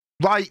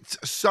Right,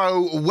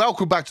 so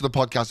welcome back to the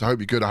podcast. I hope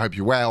you're good. I hope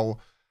you're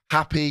well.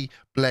 Happy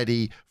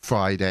bloody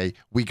Friday.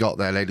 We got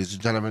there, ladies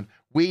and gentlemen.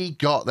 We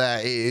got there.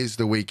 It is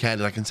the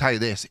weekend. And I can tell you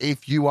this,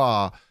 if you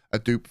are a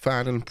Dupe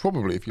fan, and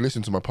probably if you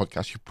listen to my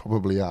podcast, you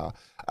probably are,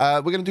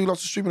 we're going to do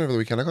lots of streaming over the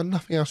weekend. I've got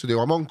nothing else to do.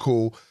 I'm on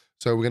call,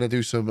 so we're going to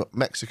do some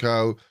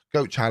Mexico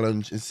GOAT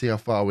Challenge and see how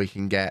far we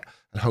can get.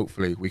 And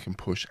hopefully we can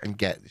push and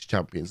get this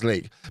Champions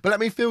League. But let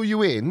me fill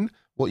you in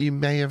what you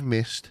may have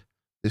missed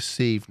this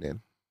evening.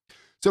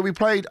 So we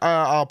played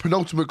our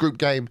penultimate group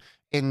game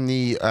in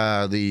the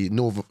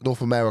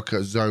North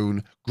America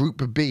Zone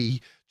Group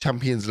B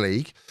Champions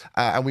League,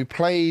 and we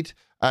played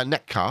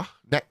Nexa.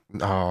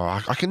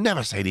 I can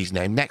never say these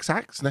names.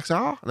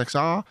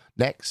 Nexar.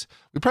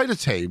 We played a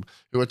team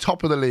who are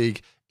top of the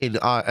league in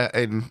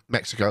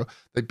Mexico.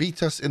 They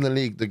beat us in the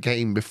league the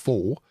game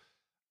before,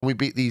 and we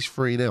beat these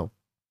 3-0.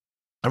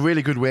 A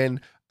really good win.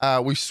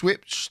 We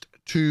switched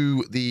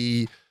to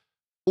the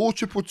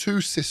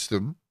 4-2-2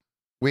 system,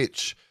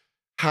 which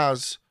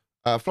has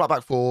flat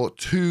back four,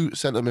 two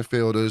centre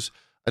midfielders,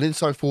 an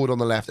inside forward on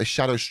the left, a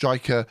shadow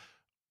striker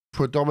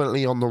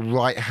predominantly on the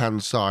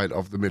right-hand side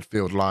of the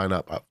midfield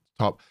lineup up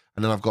top.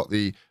 And then I've got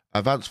the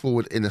advance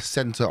forward in the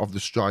centre of the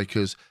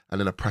strikers and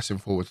then a pressing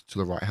forward to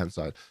the right-hand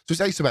side. So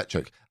it's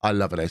asymmetric. I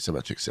love an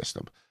asymmetric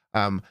system.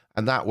 And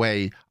that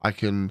way I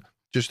can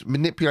just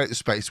manipulate the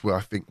space where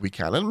I think we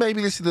can. And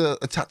maybe this is a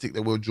tactic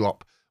that we'll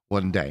drop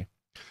one day.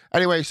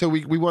 Anyway, so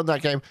we won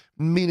that game,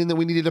 meaning that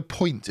we needed a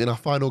point in our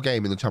final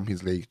game in the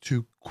Champions League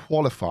to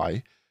qualify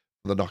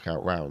for the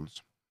knockout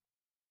rounds.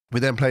 We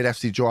then played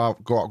FC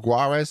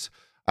Juarez,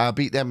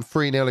 beat them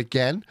 3-0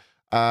 again.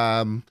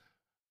 Our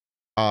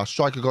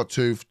striker got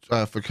two,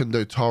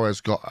 Facundo Torres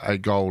got a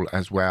goal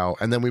as well.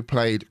 And then we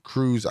played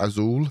Cruz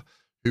Azul,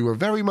 who were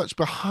very much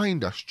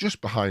behind us,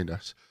 just behind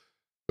us.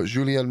 But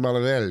Julian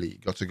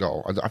Malinelli got a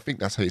goal. I think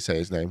that's how you say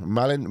his name.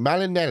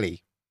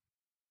 Malinelli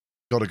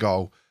got a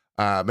goal.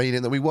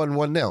 Meaning that we won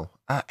 1-0.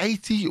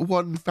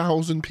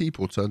 81,000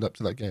 people turned up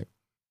to that game.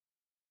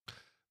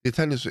 The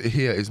attendance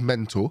here is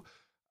mental.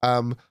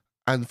 And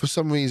for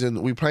some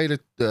reason, we played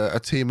a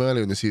team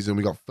earlier in the season.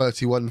 We got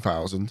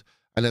 31,000.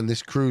 And then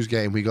this cruise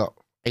game, we got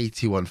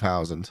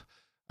 81,000.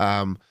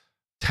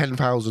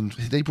 10,000.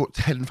 They brought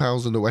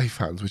 10,000 away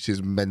fans, which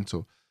is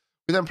mental.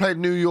 We then played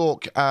New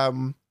York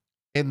in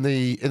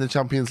the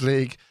Champions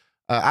League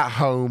at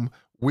home.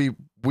 We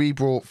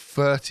brought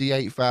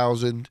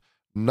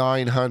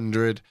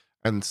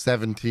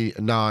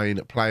 38,979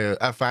 players.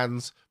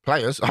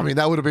 I mean,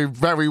 that would have been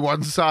very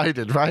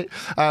one-sided, right?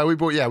 We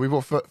bought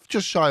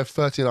just shy of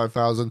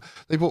 39,000.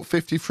 They bought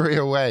 53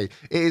 away.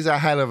 It is a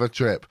hell of a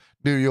trip.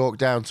 New York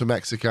down to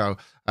Mexico,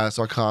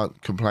 so I can't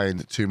complain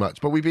too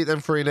much. But we beat them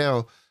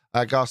 3-0.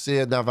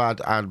 Garcia, Navad,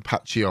 and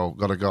Pacho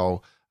got a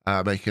goal,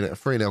 making it a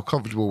 3-0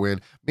 comfortable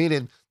win,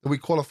 meaning that we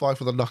qualify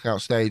for the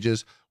knockout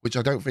stages, which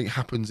I don't think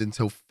happens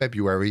until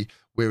February.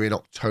 We're in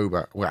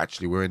October.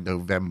 We're in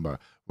November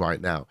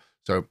right now.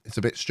 So it's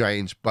a bit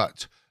strange,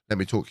 but let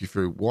me talk you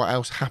through what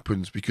else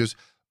happens, because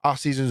our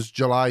season's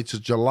July to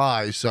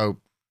July, so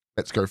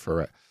let's go through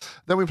it.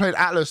 Then we played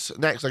Atlas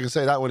next. I can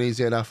say that one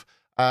easy enough.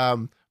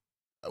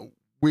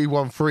 We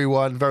won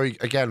 3-1.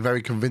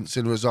 Very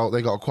convincing result.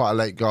 They got quite a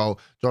late goal.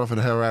 Jonathan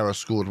Herrera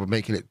scored. We're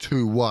making it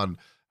 2-1.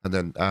 And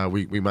then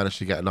we managed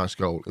to get a nice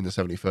goal in the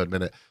 73rd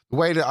minute. The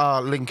way that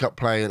our link-up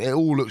play, and it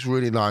all looks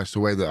really nice,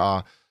 the way that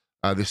our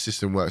this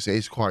system works. It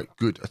is quite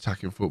good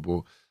attacking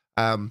football.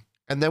 And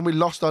then we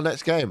lost our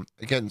next game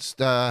against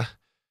Pubella.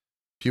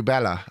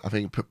 I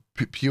think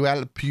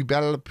Pubel.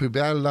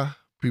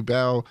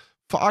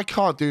 I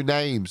can't do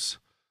names.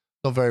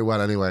 Not very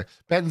well anyway.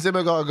 Ben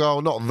Zimmer got a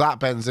goal. Not that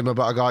Ben Zimmer,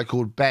 but a guy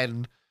called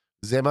Ben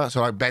Zimmer.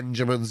 So like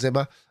Benjamin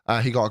Zimmer.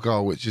 He got a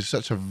goal, which is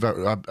such a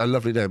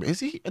lovely name. Is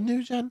he a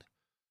new gen?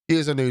 He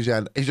is a new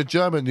gen. He's a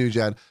German new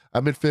gen,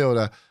 a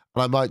midfielder.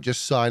 And I might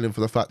just sign him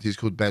for the fact he's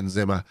called Ben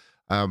Zimmer.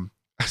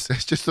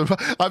 It's just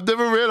I've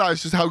never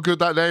realised just how good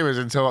that name is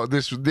until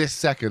this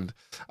second.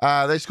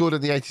 They scored in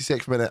the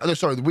 86th minute. Oh, no,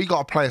 sorry, we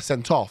got a player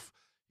sent off.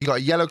 He got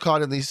a yellow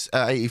card in the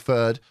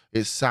 83rd.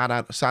 It's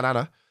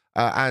Sanana.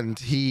 And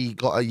he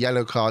got a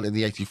yellow card in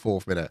the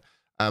 84th minute.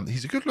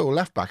 He's a good little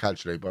left back,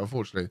 actually, but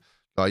unfortunately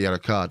got a yellow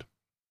card.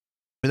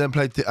 We then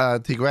played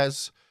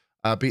Tigres,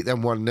 beat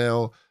them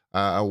 1-0.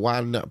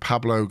 Juan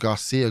Pablo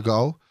Garcia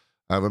goal.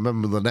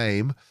 Remember the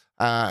name.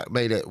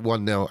 Made it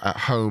 1-0 at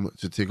home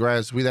to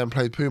Tigres. We then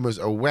played Pumas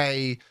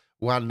away.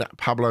 Juan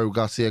Pablo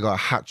Garcia got a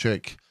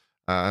hat-trick,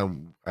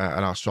 and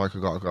our striker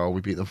got a goal.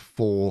 We beat them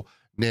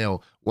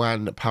 4-0.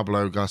 Juan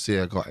Pablo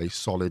Garcia got a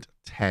solid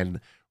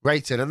 10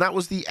 rating. And that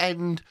was the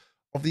end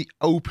of the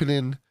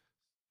opening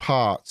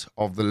part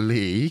of the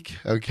league.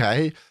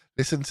 Okay,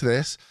 listen to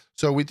this.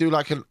 So we do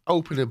like an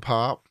opening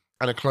part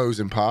and a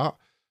closing part.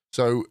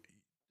 So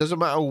doesn't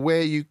matter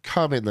where you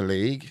come in the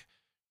league,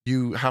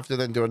 you have to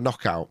then do a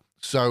knockout.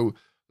 So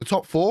the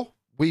top four,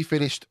 we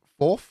finished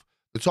fourth.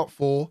 The top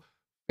four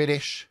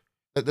finish,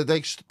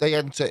 they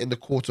enter in the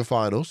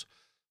quarterfinals.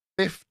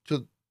 Fifth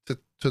to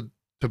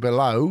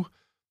below,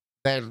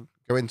 then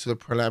go into the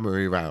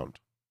preliminary round.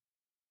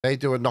 They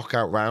do a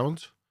knockout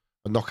round,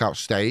 a knockout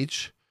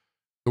stage.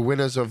 The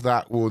winners of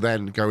that will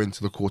then go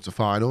into the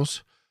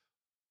quarterfinals.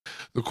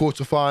 The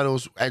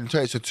quarterfinals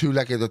enter. It's a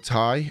two-legged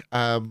tie,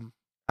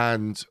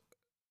 and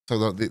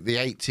so the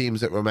 8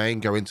 teams that remain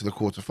go into the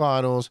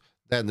quarterfinals,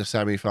 then the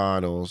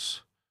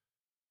semi-finals,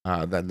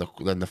 then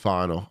the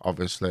final,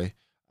 obviously,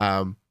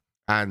 and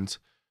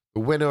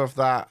the winner of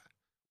that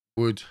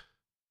would,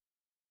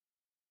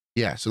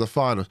 so the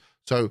finals.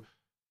 So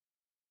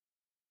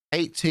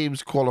 8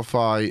 teams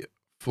qualify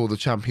for the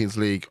Champions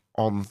League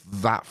on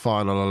that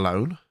final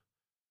alone.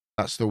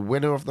 That's the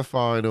winner of the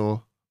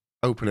final,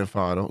 opening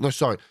final. No,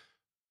 sorry.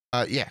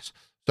 Yes.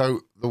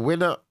 So the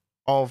winner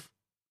of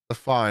the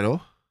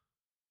final,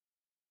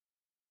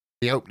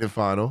 the opening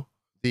final,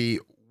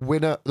 the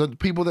winner, the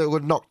people that were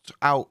knocked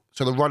out,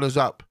 so the runners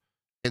up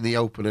in the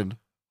opening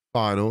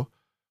final,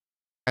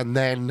 and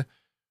then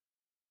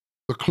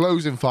the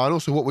closing final.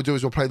 So what we'll do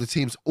is we'll play the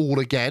teams all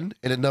again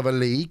in another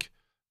league,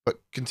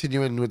 but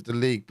continuing with the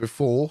league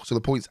before, so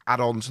the points add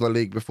on to the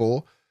league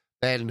before.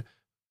 Then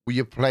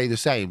you play the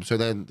same. So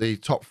then the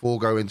top 4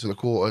 go into the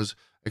quarters,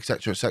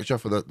 etc.,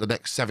 for the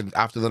next 7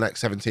 after the next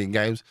 17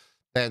 games.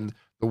 Then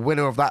the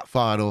winner of that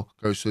final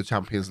goes to the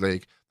Champions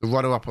League. The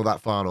runner-up of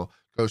that final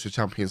goes to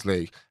Champions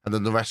League, and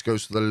then the rest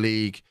goes to the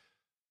league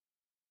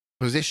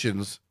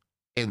positions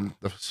in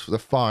the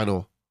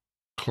final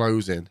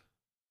closing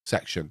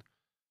section.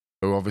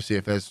 So obviously,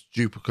 if there's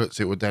duplicates,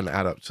 it would then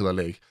add up to the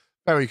league.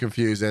 Very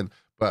confusing,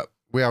 but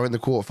we are in the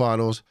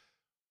quarterfinals,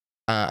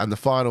 and the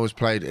final is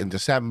played in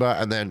December,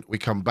 and then we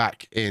come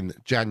back in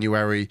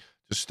January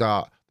to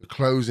start the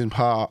closing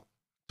part.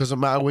 Doesn't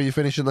matter where you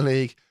finish in the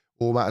league.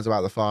 All matters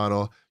about the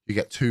final. You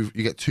get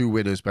two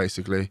winners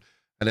basically,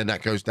 and then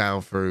that goes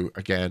down through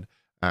again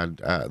and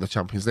the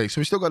Champions League. So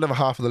we still got another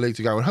half of the league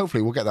to go, and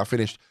hopefully we'll get that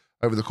finished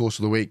over the course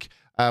of the week.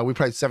 We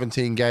played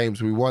 17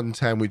 games. We won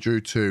 10. We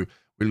drew 2.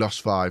 We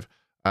lost 5.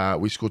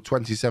 We scored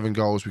 27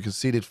 goals. We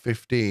conceded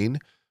 15,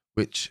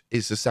 which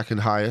is the second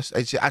highest.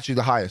 It's actually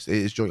the highest. It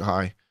is joint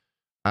high.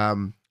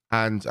 And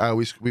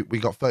we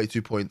got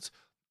 32 points.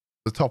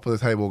 The top of the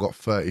table got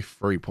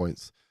 33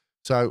 points.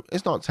 So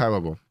it's not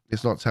terrible.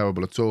 It's not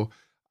terrible at all.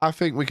 I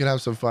think we can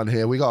have some fun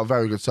here. We got a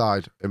very good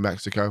side in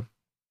Mexico.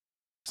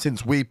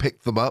 Since we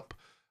picked them up,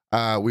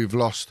 we've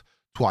lost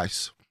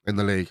twice in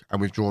the league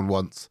and we've drawn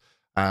once.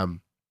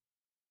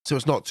 So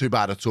it's not too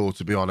bad at all,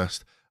 to be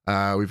honest.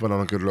 We've went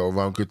on a good little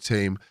run, good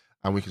team,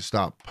 and we can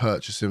start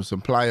purchasing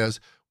some players.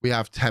 We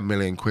have 10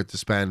 million quid to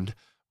spend.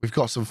 We've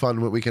got some fun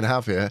that we can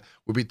have here.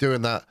 We'll be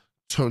doing that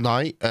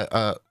tonight.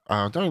 I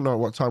don't know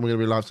what time we're going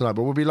to be live tonight,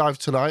 but we'll be live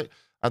tonight.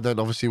 And then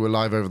obviously we're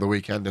live over the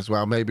weekend as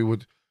well. Maybe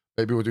we'll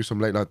do some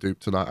late night dupe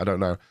tonight. I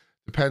don't know.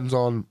 Depends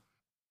on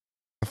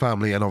the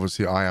family, and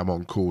obviously I am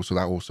on call, so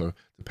that also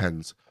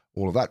depends.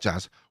 All of that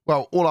jazz.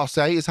 Well, all I'll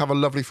say is have a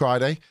lovely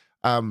Friday.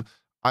 I'm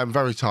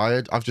very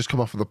tired. I've just come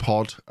off of the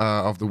pod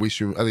of the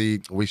WeStream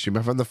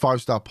FM, the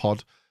 5-star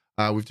pod.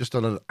 We've just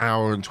done an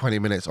hour and 20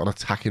 minutes on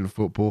attacking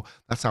football.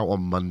 That's out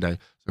on Monday,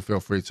 so feel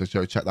free to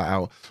go check that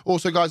out.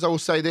 Also, guys, I will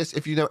say this: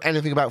 if you know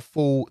anything about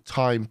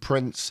Full-Time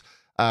Prints,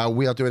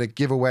 we are doing a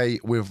giveaway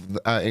with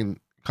in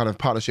kind of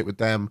partnership with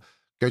them.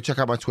 Go check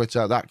out my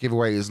Twitter. That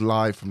giveaway is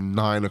live from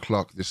 9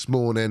 o'clock this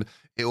morning.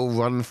 It will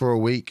run for a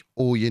week.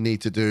 All you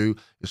need to do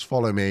is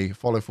follow me,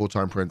 follow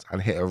Full-Time Prints,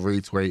 and hit a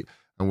retweet,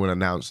 and we'll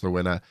announce the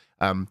winner.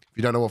 If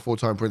you don't know what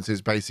Full-Time Prints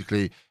is,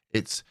 basically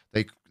it's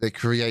they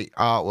create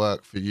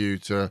artwork for you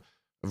to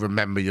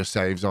remember your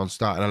saves on,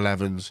 starting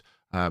 11s,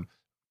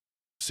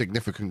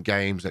 significant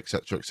games,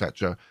 etc.,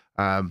 etc.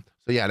 So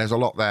yeah, there's a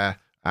lot there,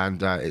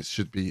 and it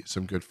should be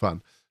some good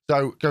fun.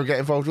 So go get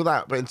involved with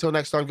that. But until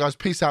next time, guys,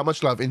 peace out,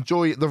 much love.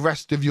 Enjoy the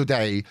rest of your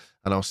day,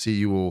 and I'll see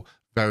you all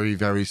very,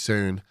 very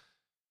soon.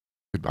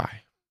 Goodbye.